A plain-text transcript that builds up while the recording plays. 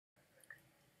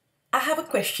I have a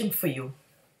question for you.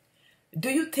 Do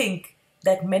you think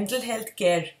that mental health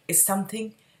care is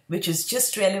something which is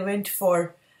just relevant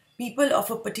for people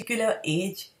of a particular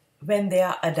age when they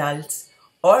are adults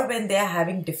or when they are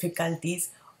having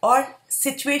difficulties or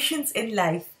situations in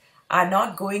life are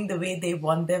not going the way they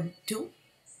want them to?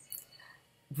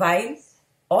 While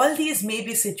all these may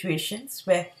be situations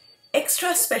where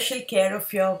extra special care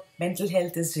of your mental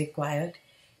health is required,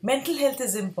 mental health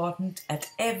is important at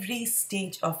every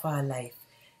stage of our life,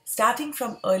 starting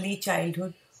from early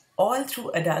childhood all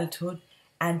through adulthood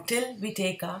until we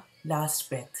take our last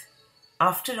breath.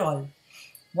 After all,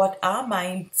 what our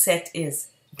mindset is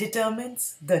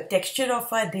determines the texture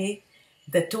of our day,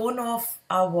 the tone of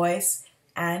our voice,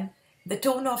 and the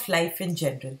tone of life in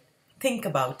general. Think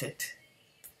about it.